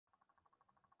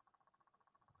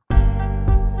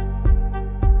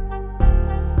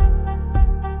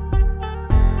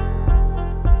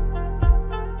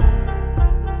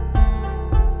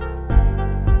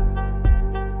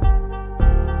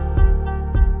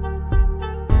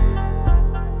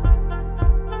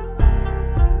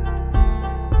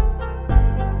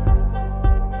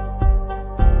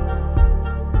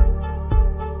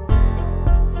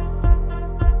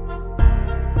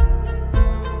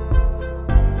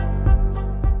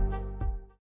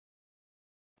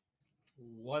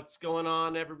What's going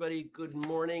on, everybody? Good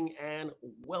morning and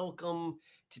welcome.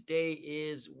 Today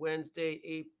is Wednesday,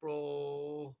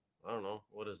 April, I don't know,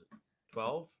 what is it?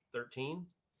 12, 13,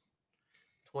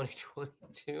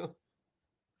 2022.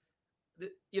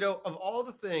 Of all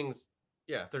the things,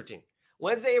 yeah, 13.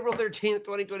 Wednesday, April 13th,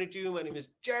 2022. My name is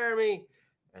Jeremy,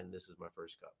 and this is my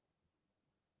first cup.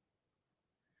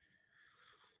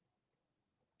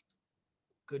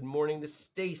 Good morning to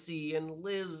Stacy and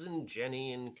Liz and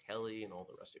Jenny and Kelly and all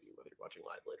the rest of you, whether you're watching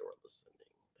live later or listening.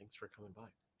 Thanks for coming by.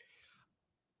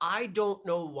 I don't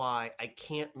know why I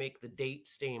can't make the date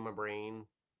stay in my brain.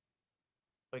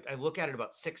 Like, I look at it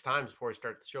about 6 times before I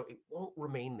start the show. It won't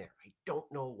remain there. I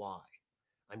don't know why.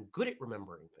 I'm good at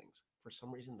remembering things. For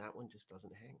some reason, that one just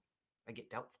doesn't hang. I get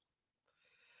doubtful.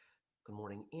 Good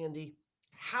morning, Andy.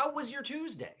 How was your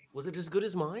Tuesday? Was it as good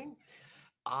as mine?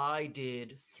 I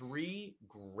did 3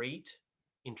 great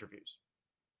interviews.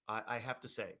 I have to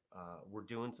say, we're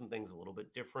doing some things a little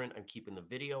bit different. I'm keeping the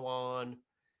video on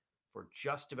for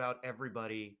just about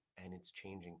everybody, and it's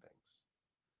changing things.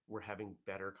 We're having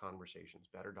better conversations,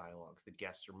 better dialogues. The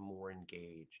guests are more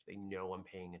engaged. They know I'm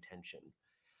paying attention.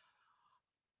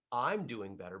 I'm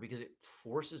doing better because it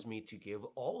forces me to give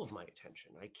all of my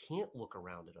attention. I can't look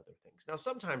around at other things. Now,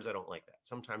 sometimes I don't like that.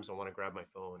 Sometimes I want to grab my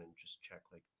phone and just check,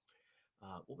 like,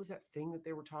 what was that thing that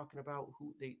they were talking about?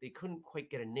 Who they couldn't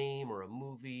quite get a name or a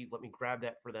movie. Let me grab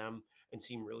that for them and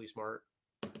seem really smart.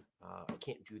 I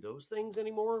can't do those things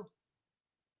anymore.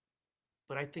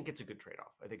 But I think it's a good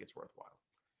trade-off. I think it's worthwhile.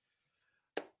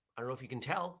 I don't know if you can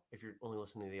tell if you're only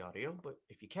listening to the audio, but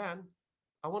if you can,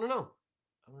 I want to know.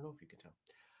 I want to know if you can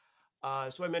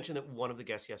tell. So I mentioned that one of the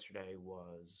guests yesterday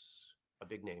was a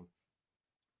big name,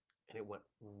 and it went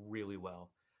really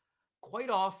well. Quite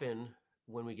often,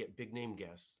 when we get big name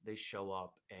guests, they show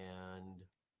up and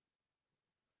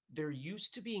they're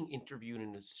used to being interviewed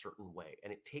in a certain way,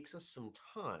 and it takes us some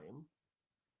time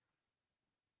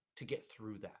to get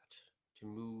through that, to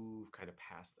move kind of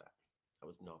past that. That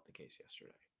was not the case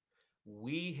yesterday.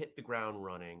 We hit the ground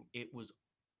running. It was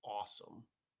awesome.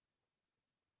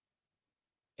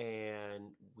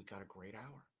 And we got a great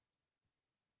hour.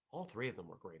 All 3 of them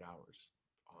were great hours,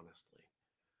 honestly.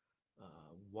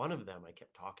 One of them, I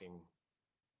kept talking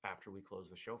after we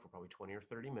closed the show for probably 20 or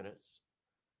 30 minutes.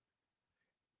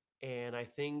 And I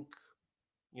think,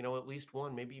 at least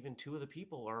one, maybe even 2 of the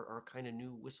people are kind of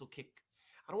new Whistlekick.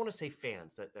 I don't want to say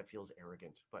fans, that feels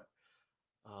arrogant, but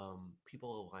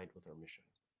people aligned with our mission,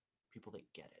 people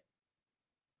that get it.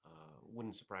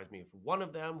 Wouldn't surprise me if one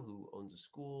of them who owns a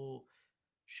school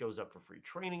shows up for free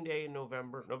training day in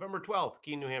November 12th,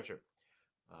 Keene, New Hampshire.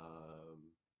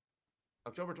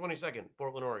 October 22nd,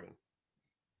 Portland, Oregon.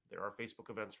 There are Facebook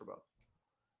events for both.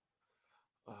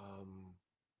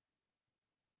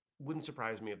 Wouldn't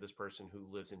surprise me if this person who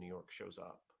lives in New York shows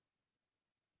up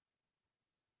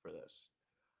for this.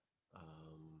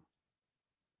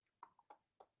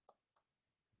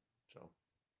 So,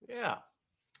 yeah.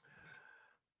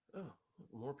 Oh,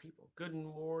 more people. Good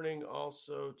morning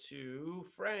also to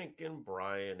Frank and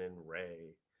Brian and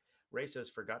Ray. Ray says,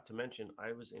 forgot to mention,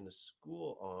 I was in a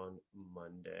school on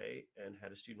Monday and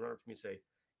had a student run up to me and say,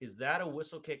 is that a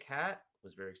Whistlekick hat?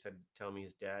 Was very excited to tell me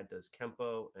his dad does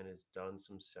Kempo and has done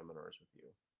some seminars with you.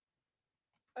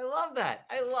 I love that.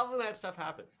 I love when that stuff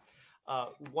happens.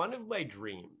 One of my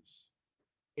dreams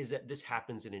is that this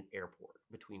happens in an airport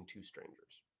between 2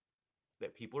 strangers,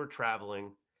 that people are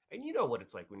traveling. And you know what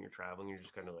it's like when you're traveling. You're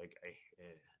just kind of like, I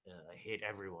hate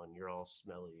everyone. You're all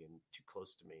smelly and too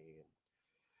close to me.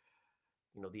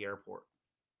 And, the airport.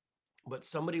 But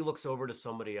somebody looks over to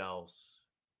somebody else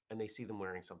and they see them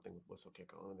wearing something with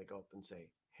Whistlekick on, and they go up and say,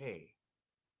 hey,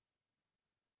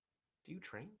 do you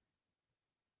train?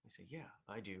 They say, yeah,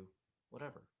 I do.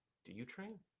 Whatever. Do you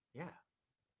train? Yeah,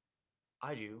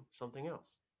 I do something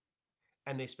else.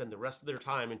 And they spend the rest of their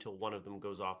time until one of them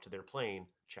goes off to their plane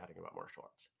chatting about martial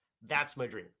arts. That's my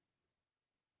dream.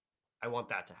 I want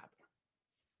that to happen.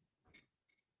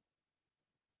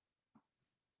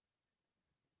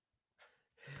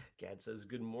 Gad says,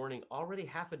 good morning. Already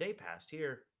half a day passed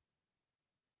here.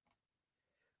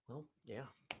 Well, yeah.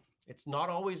 It's not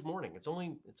always morning. It's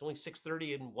only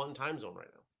 6:30 in one time zone right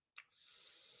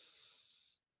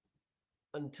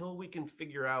now. Until we can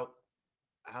figure out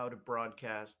how to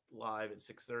broadcast live at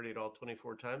 6:30 at all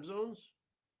 24 time zones,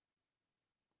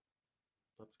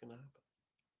 that's going to happen.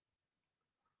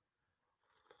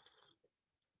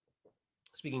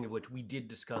 Speaking of which, we did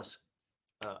discuss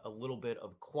a little bit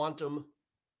of quantum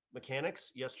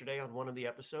mechanics yesterday on one of the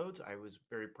episodes. I was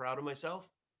very proud of myself.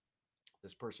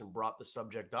 This person brought the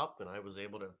subject up, and I was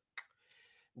able to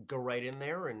go right in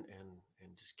there and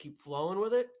just keep flowing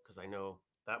with it, because I know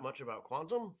that much about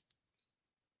quantum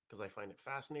because I find it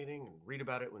fascinating and read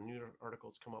about it when new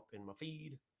articles come up in my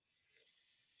feed.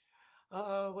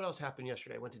 What else happened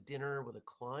yesterday? I went to dinner with a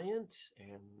client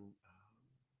and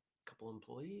a couple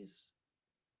employees.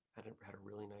 Had a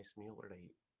really nice meal. What did I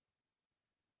eat?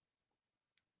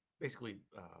 Basically,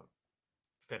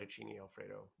 fettuccine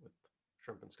alfredo with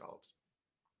shrimp and scallops.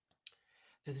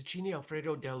 Fettuccine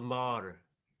Alfredo del Mar.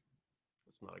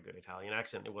 That's not a good Italian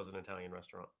accent. It was an Italian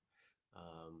restaurant.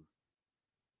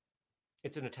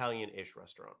 It's an Italian-ish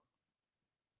restaurant.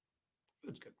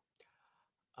 Food's good.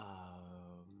 And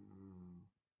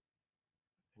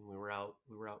we were out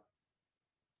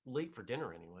late for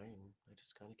dinner anyway, and I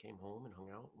just kind of came home and hung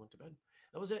out and went to bed.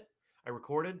 That was it. I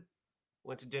recorded,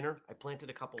 went to dinner. I planted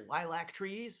a couple lilac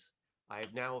trees. I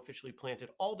have now officially planted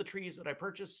all the trees that I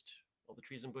purchased, all the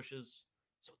trees and bushes.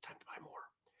 So time to buy more.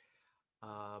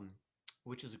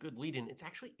 Which is a good lead in. It's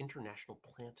actually International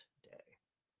Plant Day.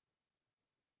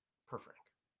 Per Frank.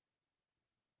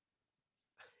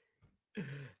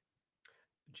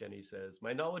 Jenny says,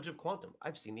 my knowledge of quantum.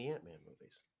 I've seen the Ant-Man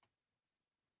movies.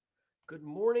 Good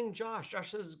morning, Josh.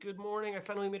 Josh says, good morning. I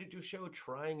finally made it to a show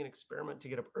trying an experiment to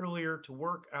get up earlier to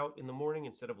work out in the morning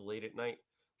instead of late at night.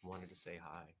 Wanted to say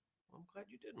hi. Well, I'm glad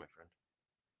you did, my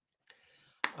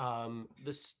friend.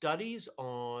 The studies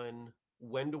on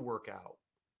when to work out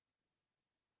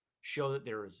show that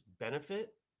there is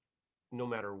benefit no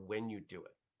matter when you do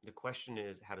it. The question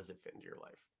is, how does it fit into your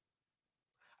life?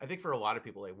 I think for a lot of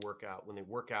people, when they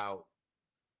work out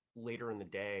later in the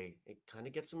day, it kind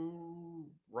of gets them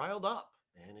riled up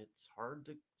and it's hard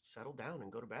to settle down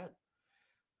and go to bed.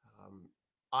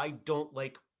 I don't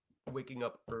like waking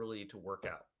up early to work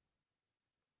out.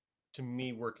 To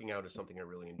me, working out is something I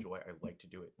really enjoy. I like to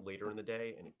do it later in the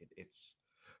day, and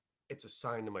it's a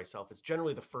sign to myself. It's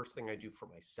generally the first thing I do for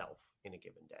myself in a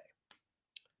given day.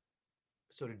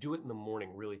 So to do it in the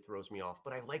morning really throws me off,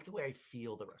 but I like the way I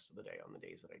feel the rest of the day on the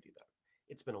days that I do that.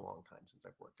 It's been a long time since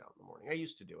I've worked out in the morning. I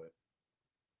used to do it,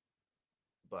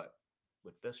 but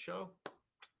with this show,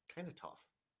 kind of tough.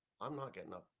 I'm not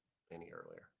getting up any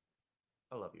earlier.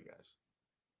 I love you guys.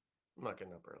 I'm not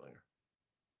getting up earlier.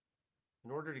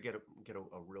 In order to get a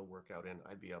real workout in,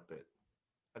 I'd be up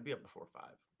before 5.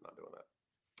 I'm not doing that.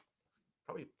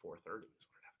 Probably 4:30 is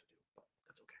what I'd have to do, but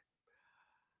that's okay.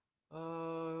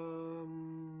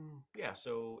 Yeah,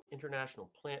 so International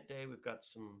Plant Day. We've got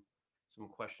some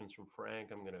questions from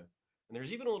Frank. And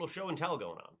there's even a little show and tell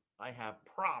going on. I have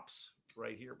props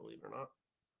right here, believe it or not.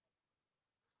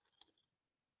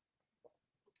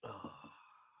 Oh,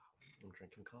 I'm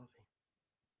drinking coffee.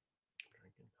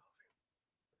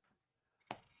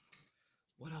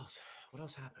 What else? What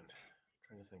else happened? I'm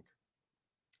trying to think.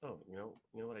 Oh, you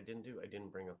know what I didn't do? I didn't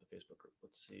bring up the Facebook group.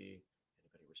 Let's see if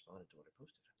anybody responded to what I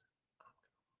posted.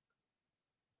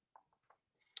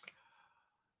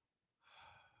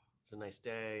 It's a nice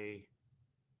day.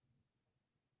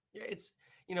 Yeah,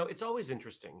 it's always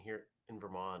interesting here in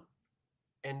Vermont.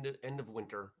 End of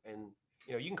winter, and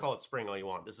you can call it spring all you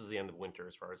want. This is the end of winter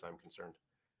as far as I'm concerned.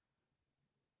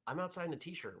 I'm outside in a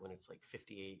t-shirt when it's like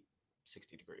 58,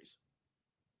 60 degrees.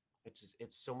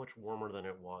 It's so much warmer than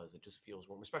it was. It just feels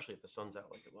warm, especially if the sun's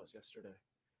out like it was yesterday.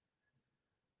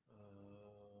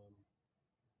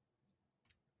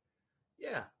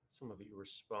 Yeah, some of you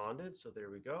responded, so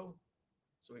there we go.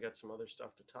 So we got some other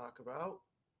stuff to talk about.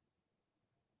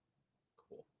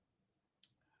 Cool.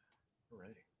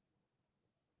 Alrighty.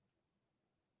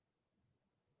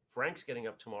 Frank's getting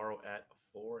up tomorrow at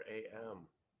 4 a.m.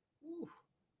 Woo.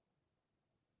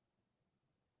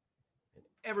 And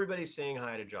everybody's saying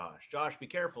hi to Josh. Josh, be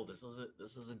careful. This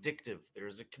is addictive.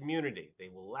 There's a community. They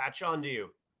will latch onto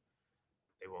you.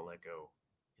 They won't let go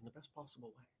in the best possible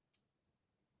way.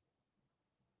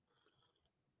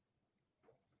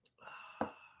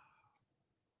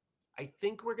 I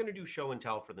think we're going to do show and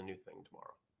tell for the new thing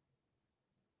tomorrow.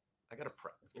 I got to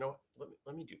prep. You know what?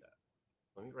 Let me do that.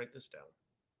 Let me write this down.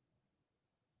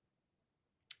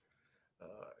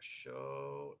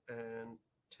 Show and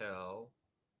tell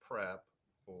prep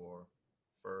for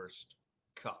first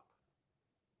cup.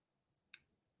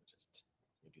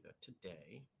 Let me do that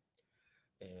today.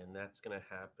 And that's going to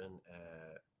happen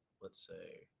at, let's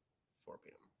say, 4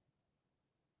 p.m.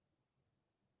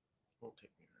 Won't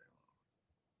take me very long.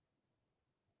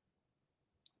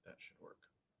 That should work.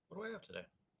 What do I have today?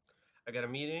 I got a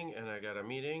meeting, and I got a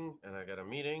meeting, and I got a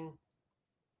meeting,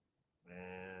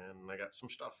 and I got some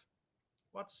stuff.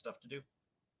 Lots of stuff to do.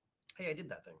 Hey, I did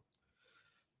that thing.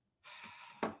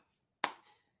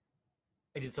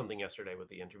 I did something yesterday with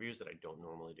the interviews that I don't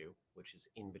normally do, which is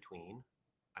in between.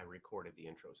 I recorded the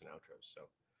intros and outros. So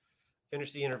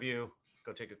finished the interview,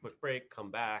 go take a quick break,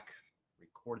 come back,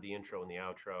 record the intro and the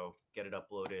outro, get it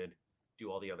uploaded,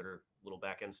 do all the other little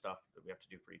back end stuff that we have to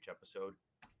do for each episode,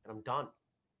 and I'm done.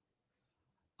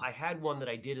 I had one that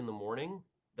I did in the morning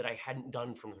that I hadn't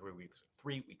done from 3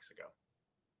 weeks ago.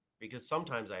 Because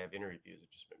sometimes I have interviews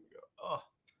that just make me go, oh,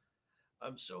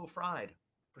 I'm so fried.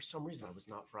 For some reason, I was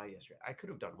not fried yesterday. I could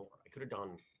have done more. I could have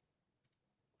done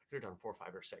 4,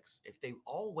 5, or 6. If they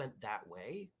all went that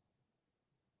way,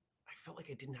 I felt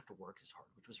like I didn't have to work as hard,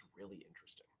 which was really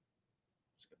interesting.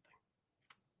 It was a good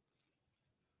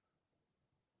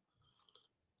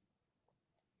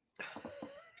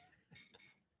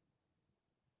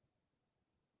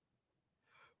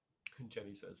thing.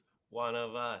 Jenny says, "One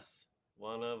of us,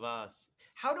 one of us."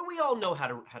 How do we all know how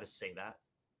to say that?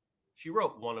 She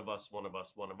wrote "one of us, one of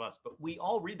us, one of us," but we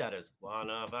all read that as "one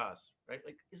of us," right?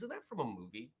 Like, isn't that from a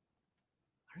movie?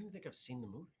 I don't even think I've seen the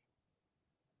movie.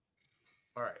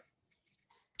 All right.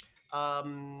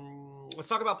 Let's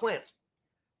talk about plants.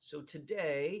 So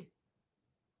today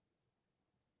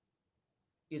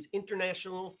is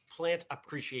International Plant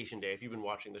Appreciation Day. If you've been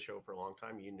watching the show for a long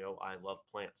time, you know I love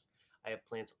plants. I have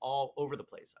plants all over the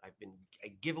place. I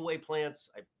give away plants,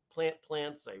 I plant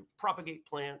plants, I propagate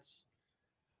plants.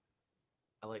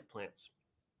 I like plants.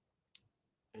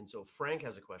 And so Frank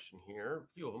has a question here, a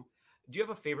few of them. Do you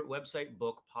have a favorite website,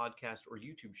 book, podcast, or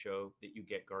YouTube show that you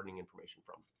get gardening information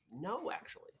from? No,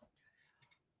 actually.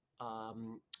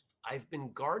 I've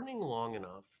been gardening long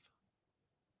enough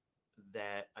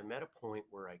that I'm at a point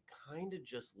where I kind of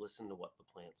just listen to what the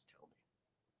plants tell me.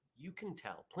 You can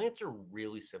tell plants are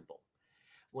really simple.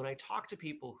 When I talk to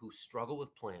people who struggle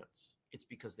with plants, it's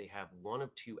because they have one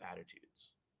of two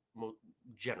attitudes,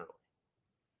 generally.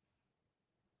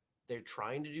 They're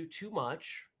trying to do too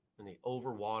much and they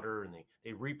overwater and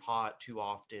they repot too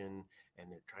often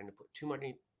and they're trying to put too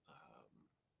many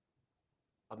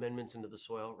amendments into the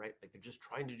soil, right? Like they're just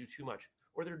trying to do too much,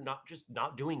 or they're not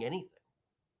doing anything.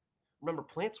 Remember,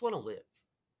 plants want to live.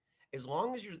 As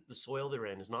long as the soil they're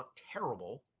in is not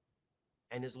terrible,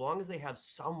 and as long as they have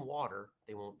some water,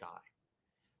 they won't die.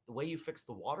 The way you fix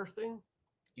the water thing,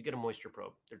 you get a moisture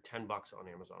probe. They're $10 on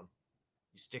Amazon.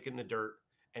 You stick it in the dirt,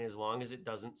 and as long as it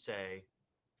doesn't say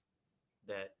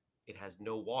that it has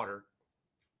no water,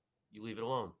 you leave it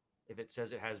alone. If it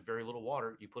says it has very little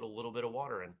water, you put a little bit of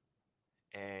water in.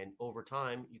 And over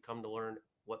time, you come to learn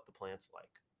what the plant's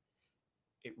like.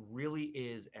 It really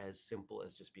is as simple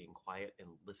as just being quiet and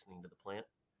listening to the plant.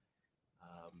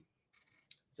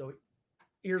 So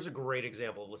here's a great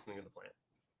example of listening to the plant.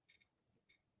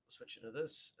 I'll switch into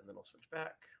this, and then I'll switch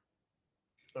back.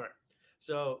 All right.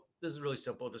 So this is really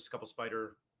simple. Just a couple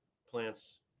spider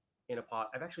plants in a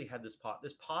pot. I've actually had this pot.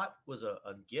 This pot was a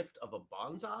gift of a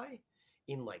bonsai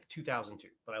in like 2002,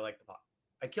 but I like the pot.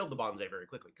 I killed the bonsai very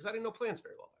quickly because I didn't know plants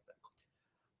very well back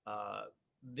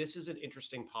then. This is an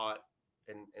interesting pot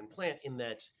and plant in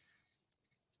that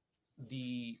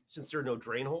since there are no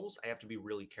drain holes, I have to be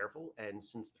really careful. And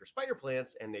since they're spider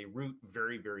plants and they root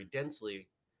very, very densely,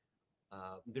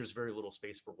 there's very little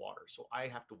space for water. So I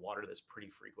have to water this pretty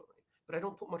frequently. But I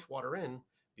don't put much water in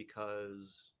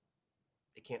because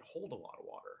it can't hold a lot of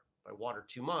water. If I water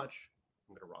too much,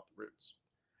 I'm going to rot the roots.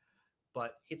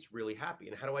 But it's really happy.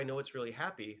 And how do I know it's really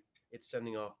happy? It's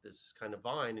sending off this kind of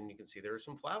vine, and you can see there are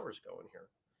some flowers going here.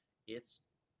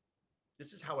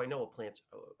 This is how I know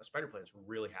a spider plant is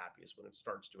really happy, is when it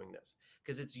starts doing this,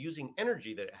 because it's using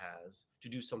energy that it has to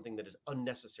do something that is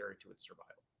unnecessary to its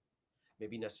survival.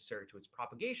 Maybe necessary to its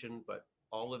propagation, but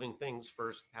all living things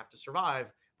first have to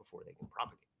survive before they can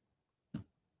propagate.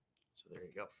 So there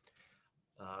you go.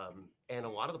 And a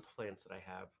lot of the plants that I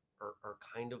have are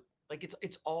kind of like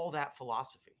it's all that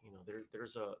philosophy. You know,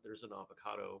 there's an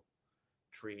avocado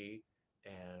tree,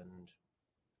 and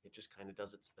it just kind of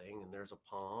does its thing. And there's a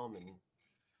palm, and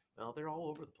well, they're all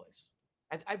over the place.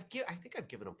 I think I've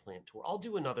given a plant tour. I'll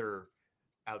do another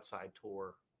outside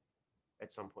tour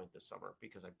at some point this summer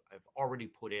because I've already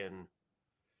put in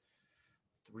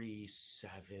 3,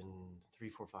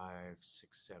 4, 5,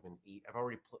 6, 7, 8. I've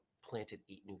already planted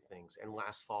 8 new things, and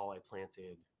last fall I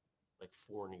planted like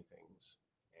 4 new things,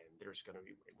 and there's going to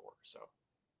be way more. So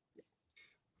yeah,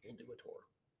 we'll do a tour.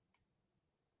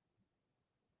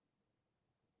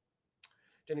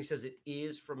 Jenny says it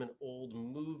is from an old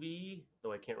movie,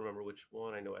 though I can't remember which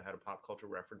one. I know it had a pop culture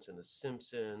reference in The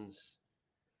Simpsons.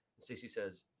 And Stacey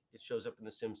says it shows up in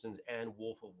The Simpsons and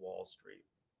Wolf of Wall Street.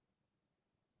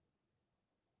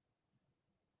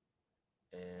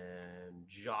 And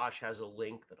Josh has a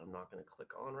link that I'm not going to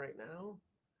click on right now.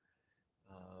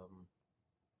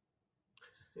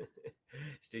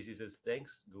 Stacey says,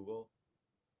 thanks, Google.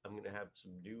 I'm going to have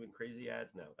some new and crazy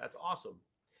ads now. That's awesome.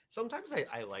 Sometimes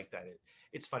I like that.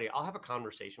 It's funny. I'll have a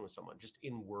conversation with someone just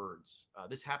in words.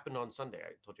 This happened on Sunday.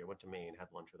 I told you I went to Maine, had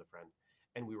lunch with a friend,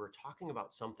 and we were talking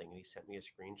about something, and he sent me a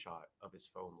screenshot of his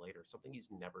phone later, something he's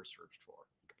never searched for.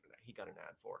 He got an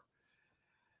ad for.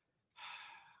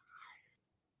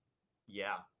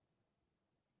 Yeah,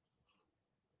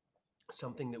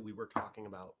 something that we were talking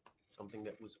about, something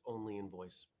that was only in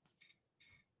voice.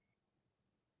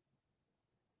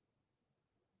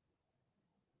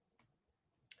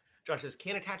 Josh says,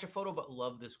 can't attach a photo, but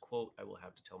love this quote. I will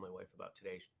have to tell my wife about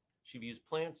today. She views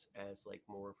plants as like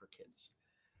more for kids.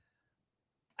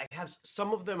 I have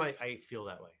some of them. I feel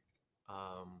that way.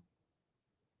 Um,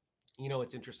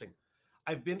 it's interesting.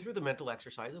 I've been through the mental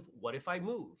exercise of what if I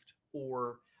moved,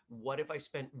 or what if I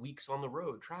spent weeks on the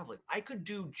road traveling? I could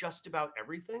do just about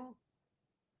everything.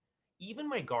 Even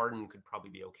my garden could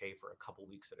probably be okay for a couple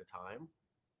weeks at a time,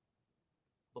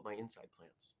 but my inside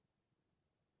plants,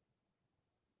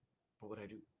 what would I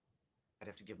do? I'd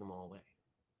have to give them all away,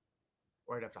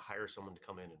 or I'd have to hire someone to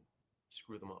come in and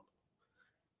screw them up.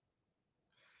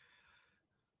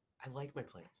 I like my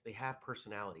plants. They have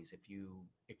personalities. If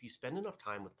you spend enough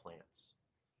time with plants,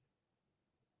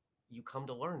 you come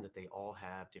to learn that they all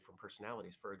have different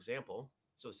personalities. For example,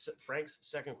 so Frank's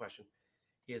second question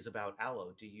is about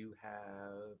aloe. Do you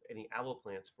have any aloe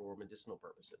plants for medicinal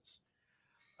purposes?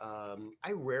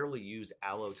 I rarely use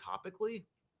aloe topically,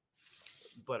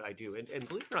 but I do. And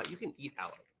believe it or not, you can eat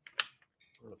aloe.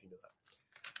 I don't know if you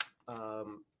know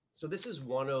that. So this is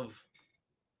one of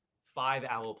 5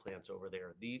 aloe plants over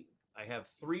there. I have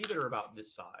 3 that are about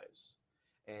this size,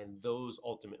 and those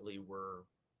ultimately were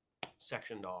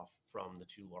sectioned off from the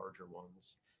 2 larger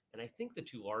ones. And I think the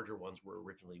 2 larger ones were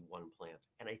originally one plant,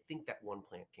 and I think that one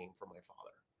plant came from my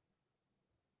father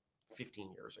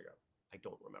 15 years ago. I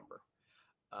don't remember.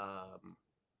 Um,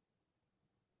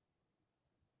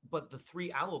 but the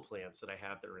 3 aloe plants that I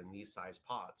have that are in these size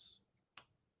pots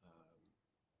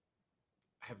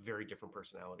have very different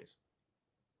personalities.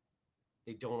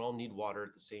 They don't all need water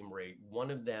at the same rate. One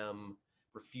of them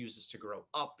refuses to grow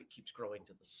up, it keeps growing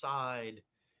to the side,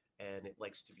 and it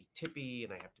likes to be tippy,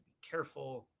 and I have to be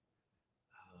careful.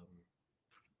 Um,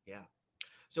 yeah.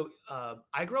 So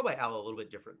I grow my aloe a little bit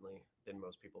differently than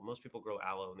most people. Most people grow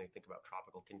aloe and they think about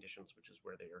tropical conditions, which is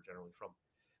where they are generally from.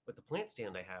 But the plant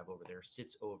stand I have over there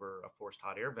sits over a forced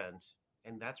hot air vent,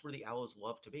 and that's where the aloes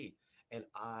love to be. And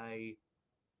I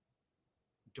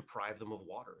deprive them of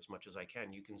water as much as I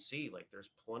can. You can see like there's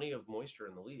plenty of moisture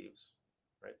in the leaves,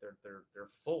 right? They're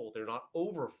full. They're not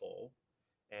over full,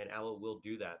 and aloe will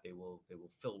do that. They will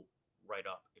fill right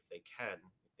up if they can.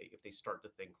 If they start to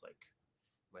think like,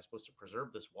 am I supposed to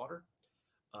preserve this water?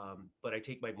 But I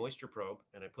take my moisture probe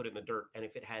and I put it in the dirt, and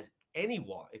if it has any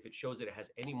water, if it shows that it has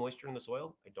any moisture in the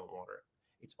soil, I don't water it.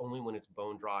 It's only when it's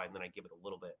bone dry, and then I give it a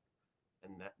little bit,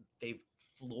 and that they've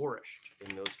flourished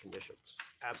in those conditions,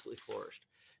 absolutely flourished,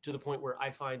 to the point where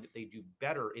I find that they do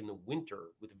better in the winter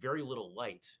with very little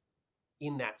light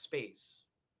in that space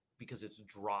because it's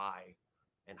dry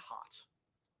and hot,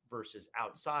 versus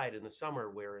outside in the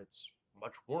summer where it's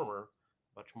much warmer,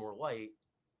 much more light.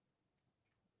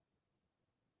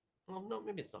 Well, no,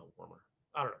 maybe it's not warmer.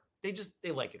 I don't know.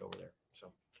 They like it over there.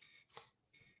 So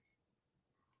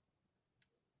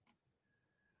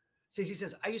Stacey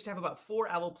says, I used to have about 4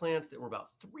 aloe plants that were about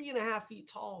 3.5 feet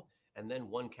tall, and then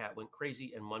one cat went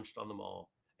crazy and munched on them all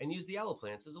and used the aloe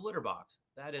plants as a litter box.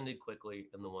 That ended quickly,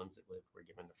 and the ones that lived were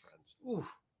given to friends. Oof.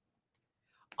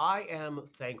 I am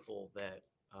thankful that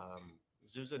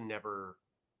Zuza never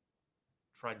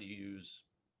tried to use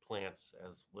plants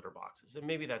as litter boxes. And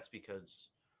maybe that's because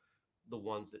the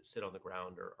ones that sit on the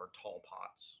ground are tall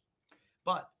pots.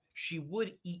 But she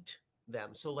would eat them.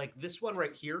 So, like this one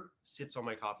right here sits on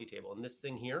my coffee table, and this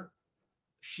thing here,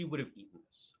 she would have eaten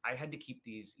this. I had to keep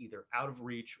these either out of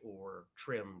reach or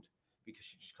trimmed because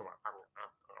she'd just come out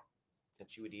and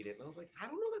she would eat it. And I was like, I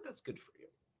don't know that that's good for you.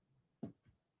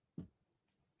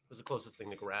 It was the closest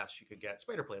thing to grass she could get.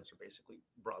 Spider plants are basically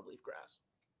broadleaf grass.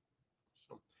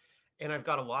 So, and I've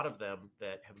got a lot of them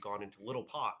that have gone into little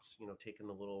pots, taking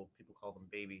the little, people call them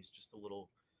babies, just the little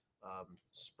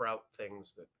sprout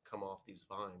things that come off these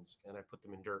vines, and I put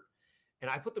them in dirt. And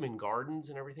I put them in gardens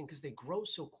and everything because they grow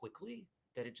so quickly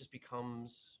that it just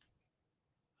becomes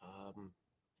um,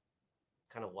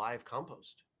 kind of live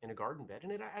compost in a garden bed,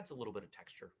 and it adds a little bit of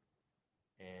texture.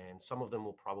 And some of them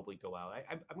will probably go out.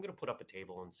 I'm going to put up a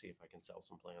table and see if I can sell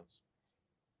some plants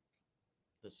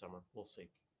this summer. We'll see.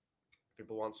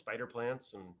 People want spider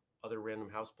plants and other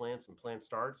random house plants and plant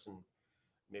starts and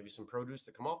maybe some produce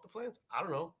that come off the plants. I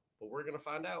don't know, but we're going to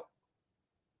find out.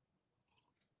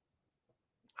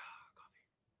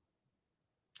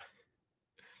 Coffee.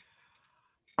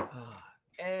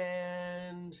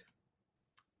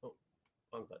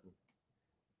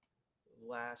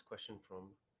 last question from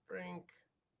Frank.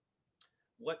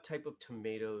 What type of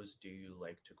tomatoes do you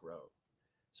like to grow?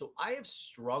 So I have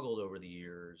struggled over the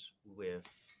years with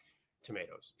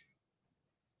tomatoes.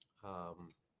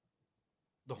 Um,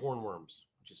 the hornworms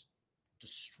just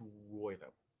destroy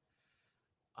them.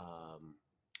 Um,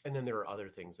 and then there are other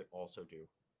things that also do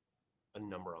a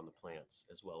number on the plants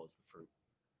as well as the fruit.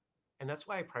 And that's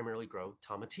why I primarily grow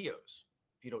tomatillos.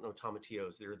 If you don't know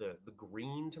tomatillos, they're the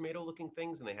green tomato looking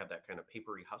things and they have that kind of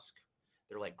papery husk.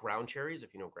 They're like ground cherries,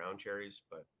 if you know ground cherries,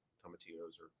 but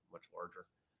tomatillos are much larger.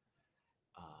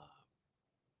 Uh,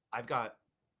 I've got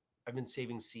I've been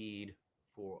saving seed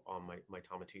for on my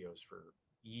tomatillos for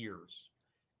years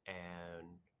and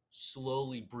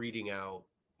slowly breeding out,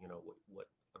 what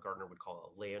a gardener would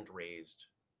call a land raised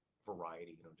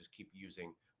variety. Just keep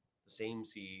using the same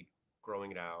seed, growing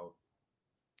it out,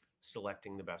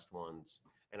 selecting the best ones.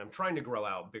 And I'm trying to grow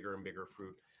out bigger and bigger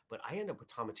fruit. But I end up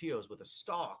with tomatillos with a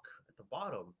stalk at the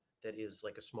bottom that is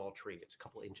like a small tree. It's a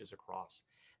couple inches across.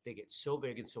 They get so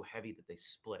big and so heavy that they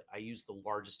split. I use the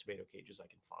largest tomato cages I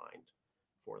can find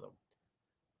for them.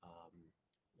 Um,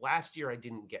 Last year, I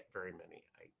didn't get very many.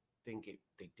 I think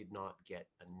they did not get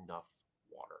enough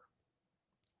water,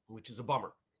 which is a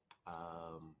bummer.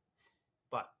 Um,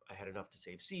 but I had enough to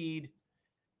save seed,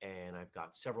 and I've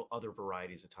got several other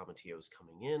varieties of tomatillos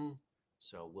coming in.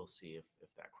 So we'll see if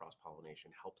that cross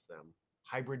pollination helps them.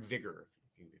 Hybrid vigor,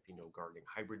 if you know gardening,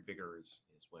 hybrid vigor is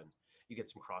when you get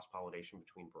some cross pollination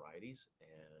between varieties,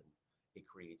 and it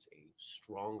creates a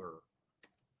stronger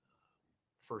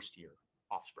first year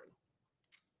offspring.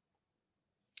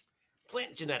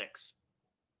 Plant genetics.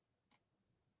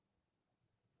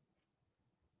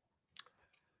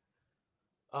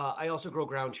 I also grow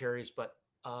ground cherries, but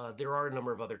there are a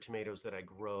number of other tomatoes that I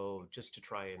grow just to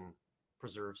try and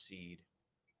preserve seed.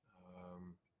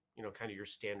 Um, kind of your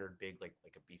standard big, like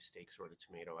a beefsteak sort of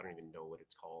tomato. I don't even know what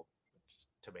it's called. It's just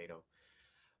tomato.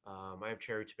 I have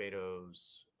cherry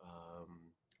tomatoes,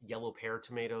 yellow pear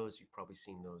tomatoes. You've probably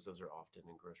seen those. Those are often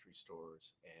in grocery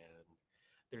stores. And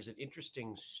there's an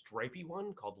interesting stripy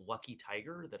one called Lucky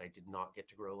Tiger that I did not get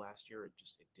to grow last year. It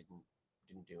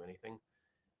didn't do anything.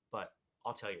 But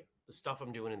I'll tell you, the stuff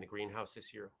I'm doing in the greenhouse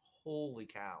this year, holy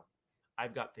cow.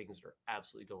 I've got things that are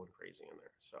absolutely going crazy in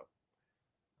there. So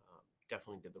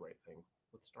definitely did the right thing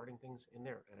with starting things in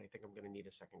there. And I think I'm going to need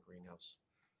a second greenhouse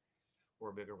or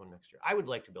a bigger one next year. I would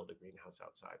like to build a greenhouse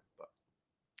outside, but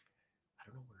I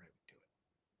don't know where I would do it.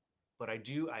 But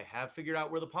I have figured out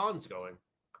where the pond's going.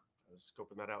 I was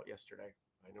scoping that out yesterday.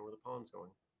 I know where the pond's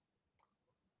going.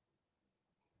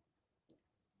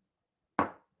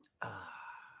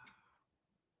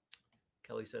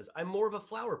 Kelly says, I'm more of a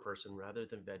flower person rather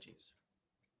than veggies.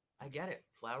 I get it.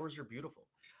 Flowers are beautiful.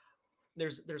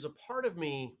 There's a part of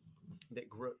me that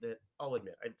I'll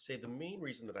admit, I'd say the main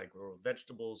reason that I grow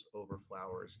vegetables over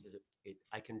flowers is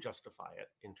I can justify it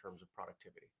in terms of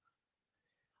productivity.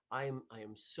 I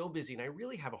am so busy and I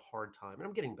really have a hard time, and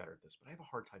I'm getting better at this, but I have a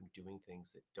hard time doing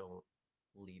things that don't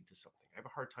lead to something. I have a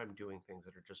hard time doing things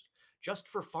that are just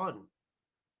for fun.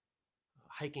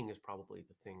 Hiking is probably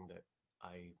the thing that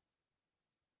I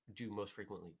do most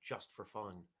frequently just for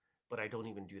fun, but I don't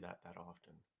even do that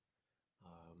often.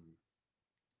 Um,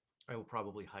 I will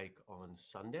probably hike on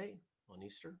Sunday, on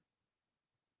Easter.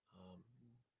 Um,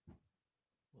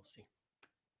 we'll see.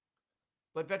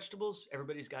 But vegetables,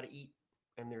 everybody's got to eat.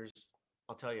 And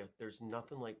I'll tell you, there's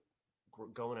nothing like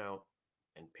going out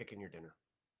and picking your dinner.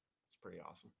 It's pretty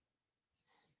awesome.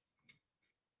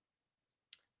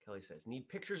 Kelly says, need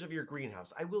pictures of your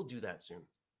greenhouse. I will do that soon.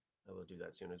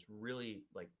 It's really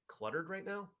like cluttered right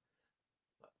now.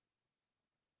 But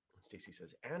Stacy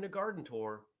says, and a garden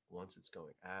tour once it's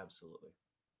going. Absolutely.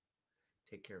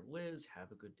 Take care, Liz.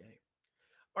 Have a good day.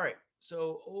 All right.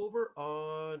 So over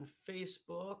on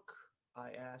Facebook,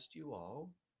 I asked you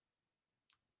all,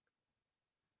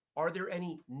 are there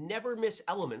any never miss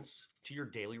elements to your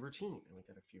daily routine? And we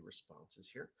got a few responses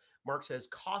here. Mark says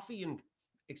coffee and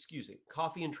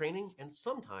training and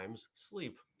sometimes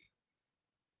sleep.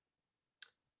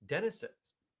 Dennis says,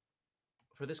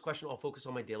 for this question, I'll focus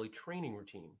on my daily training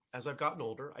routine. As I've gotten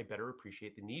older, I better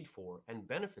appreciate the need for and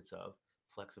benefits of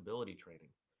flexibility training.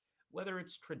 Whether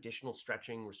it's traditional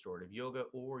stretching, restorative yoga,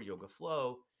 or yoga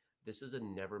flow, this is a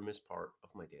never miss part of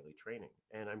my daily training.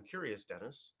 And I'm curious,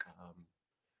 Dennis,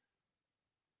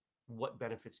 what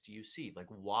benefits do you see? Like,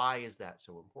 why is that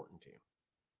so important to you?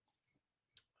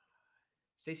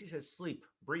 Stacy says sleep,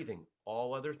 breathing,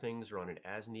 all other things are on an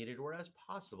as needed or as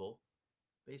possible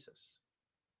basis.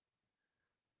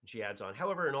 And she adds on,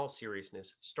 however, in all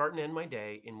seriousness, start and end my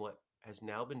day in what has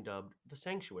now been dubbed the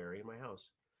sanctuary in my house.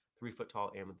 3-foot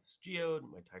tall amethyst geode,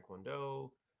 my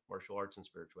taekwondo, martial arts and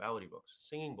spirituality books,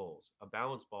 singing bowls, a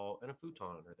balance ball, and a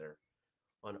futon are there.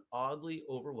 On oddly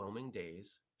overwhelming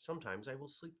days, sometimes I will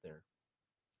sleep there.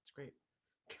 It's great.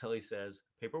 Kelly says,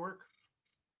 paperwork,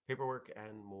 paperwork,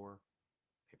 and more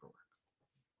paperwork.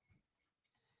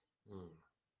 Hmm.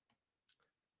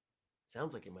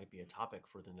 Sounds like it might be a topic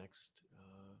for the next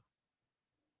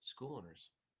school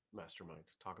owners mastermind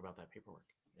to talk about that paperwork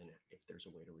and if there's a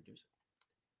way to reduce it.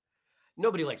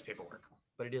 Nobody likes paperwork,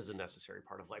 but it is a necessary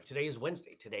part of life. Today is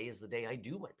Wednesday. Today is the day I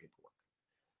do my paperwork.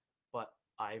 But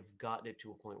I've gotten it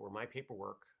to a point where my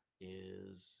paperwork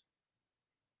is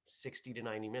 60 to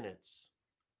 90 minutes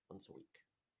once a week.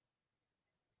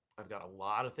 I've got a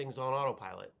lot of things on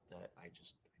autopilot that I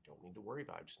don't need to worry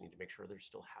about. I just need to make sure they're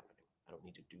still happening. I don't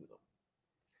need to do them.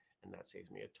 And that saves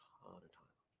me a ton of time.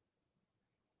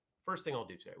 First thing I'll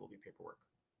do today will be paperwork,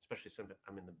 especially since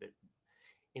I'm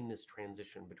in this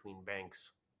transition between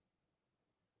banks,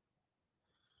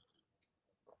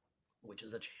 which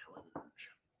is a challenge.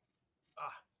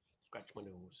 Scratch my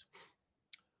nose.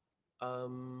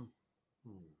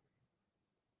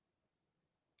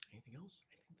 Anything else?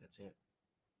 I think that's it.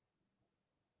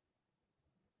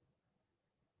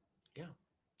 Yeah,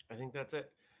 I think that's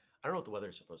it. I don't know what the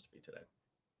weather's supposed to be today,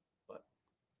 but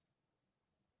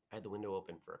I had the window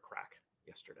open for a crack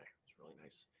yesterday. It was really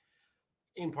nice.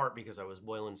 In part because I was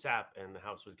boiling sap and the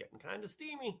house was getting kind of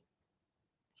steamy.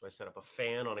 So I set up a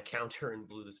fan on a counter and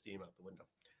blew the steam out the window.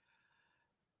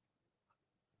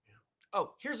 Yeah.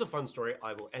 Oh, here's a fun story.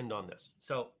 I will end on this.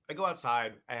 So I go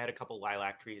outside. I had a couple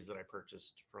lilac trees that I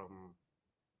purchased from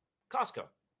Costco.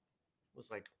 It was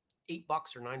like $8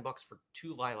 or $9 for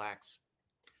 2 lilacs.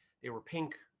 They were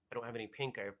pink. I don't have any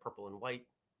pink. I have purple and white.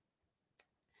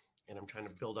 And I'm trying to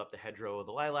build up the hedgerow of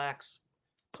the lilacs.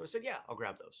 So I said, yeah, I'll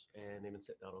grab those. And they've been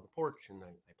sitting out on the porch, and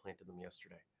I planted them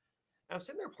yesterday. And I'm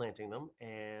sitting there planting them,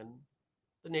 and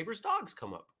the neighbor's dogs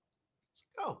come up. It's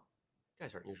like, oh, you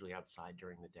guys aren't usually outside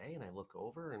during the day. And I look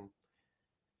over, and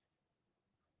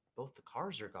both the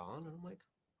cars are gone. And I'm like,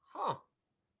 huh.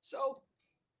 So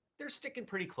they're sticking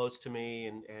pretty close to me.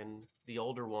 And the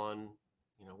older one,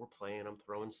 we're playing. I'm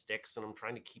throwing sticks, and I'm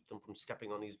trying to keep them from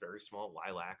stepping on these very small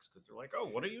lilacs because they're like, oh,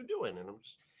 what are you doing? And I'm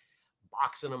just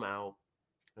boxing them out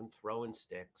and throwing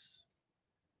sticks.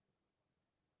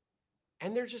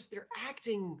 And they're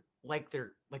acting like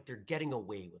they're getting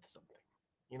away with something.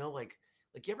 Like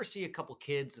you ever see a couple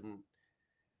kids and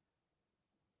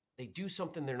they do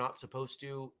something they're not supposed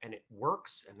to and it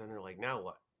works, and then they're like, now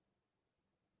what?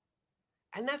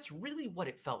 And that's really what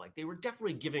it felt like. They were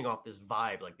definitely giving off this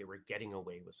vibe like they were getting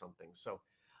away with something. So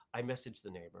I messaged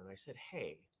the neighbor and I said,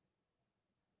 hey,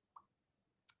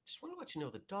 just want to let you know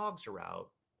the dogs are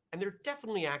out and they're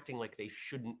definitely acting like they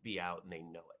shouldn't be out and they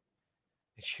know it.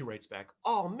 And she writes back,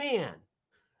 oh man,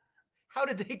 how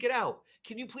did they get out?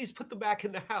 Can you please put them back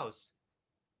in the house?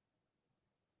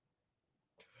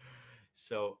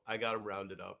 So I got them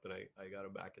rounded up and I got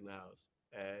them back in the house.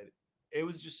 And it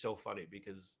was just so funny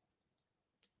because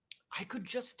I could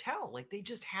just tell, like they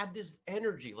just had this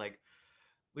energy, like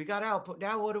we got out, but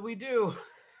now what do we do?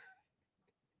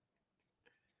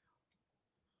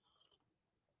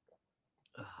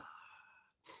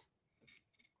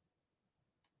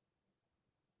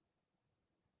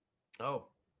 Oh,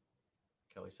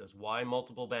 Kelly says, why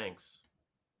multiple banks?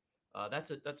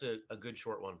 That's a good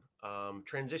short one.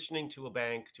 Transitioning to a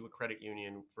bank, to a credit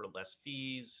union for less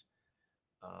fees.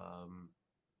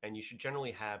 And you should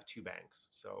generally have 2 banks.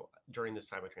 So during this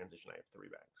time of transition, I have 3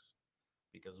 banks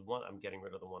because one, I'm getting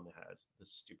rid of the one that has the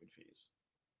stupid fees.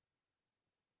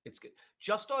 It's good.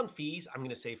 Just on fees, I'm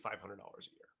going to save $500 a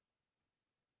year.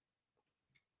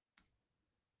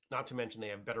 Not to mention they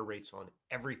have better rates on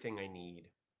everything I need.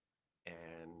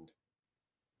 And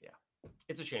yeah,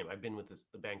 it's a shame. I've been with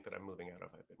the bank that I'm moving out of,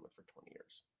 I've been with for 20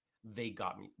 years. They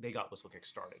got Whistlekick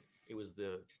started. It was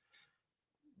the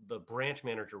branch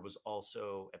manager was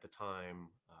also at the time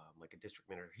like a district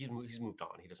manager. He's moved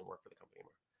on. He doesn't work for the company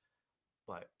anymore.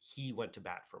 But he went to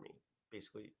bat for me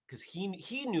basically because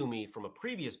he knew me from a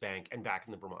previous bank and back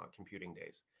in the Vermont computing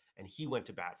days. And he went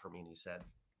to bat for me and he said,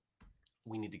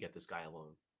 we need to get this guy a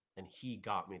loan. And he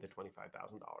got me the $25,000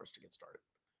 to get started.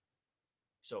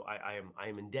 So I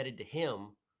am indebted to him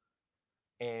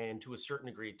and to a certain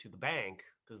degree to the bank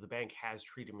because the bank has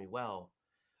treated me well,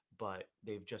 but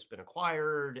they've just been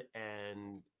acquired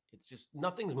and it's just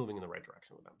nothing's moving in the right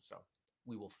direction with them. So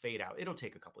we will fade out. It'll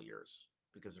take a couple years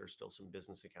because there's still some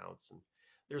business accounts and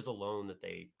there's a loan that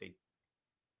they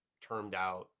termed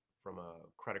out from a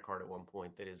credit card at one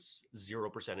point that is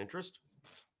 0% interest.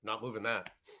 Not moving that.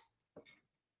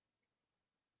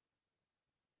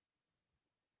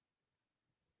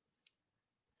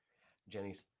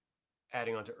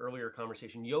 Adding on to earlier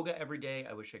conversation, yoga every day.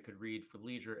 I wish I could read for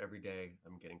leisure every day.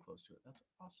 I'm getting close to it. That's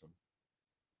awesome.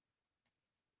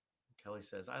 Kelly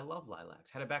says, I love lilacs.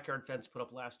 Had a backyard fence put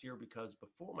up last year because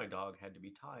before my dog had to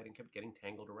be tied and kept getting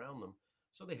tangled around them.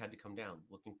 So they had to come down.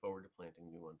 Looking forward to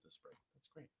planting new ones this spring. That's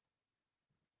great.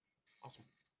 Awesome.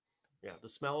 Yeah, the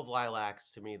smell of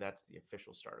lilacs to me, that's the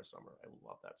official start of summer. I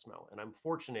love that smell. And I'm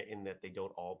fortunate in that they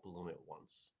don't all bloom at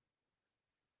once.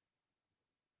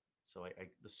 So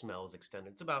the smell is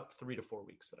extended. It's about 3 to 4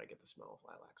 weeks that I get the smell of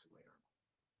lilacs in my yard.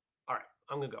 All right,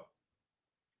 I'm going to go.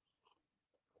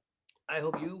 I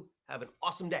hope you have an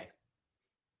awesome day.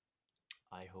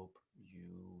 I hope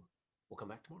you will come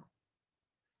back tomorrow.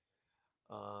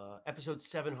 Episode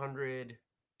 700,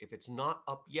 if it's not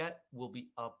up yet, will be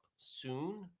up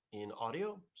soon in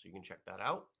audio, so you can check that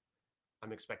out.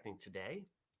 I'm expecting today.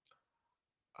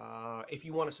 If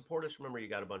you want to support us, remember you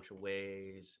got a bunch of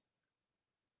ways.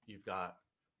 You've got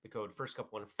the code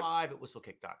FirstCup15 at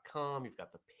whistlekick.com. You've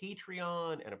got the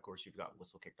Patreon, and of course, you've got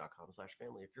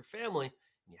whistlekick.com/family. If you're family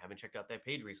and you haven't checked out that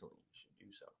page recently, you should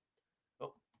do so.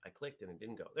 Oh, I clicked and it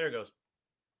didn't go. There it goes.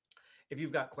 If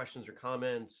you've got questions or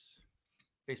comments,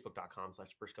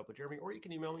 facebook.com/firstcupwithjeremy, or you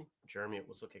can email me,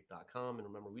 jeremy@whistlekick.com. And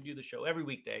remember, we do the show every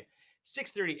weekday,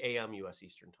 6:30 a.m. U.S.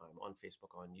 Eastern Time on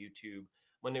Facebook, on YouTube.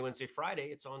 Monday, Wednesday, Friday,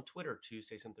 it's on Twitter.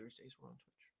 Tuesdays and Thursdays, we're on Twitch.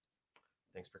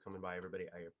 Thanks for coming by, everybody.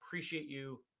 I appreciate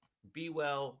you. Be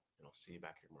well, and I'll see you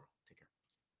back here tomorrow. Take care.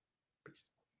 Peace.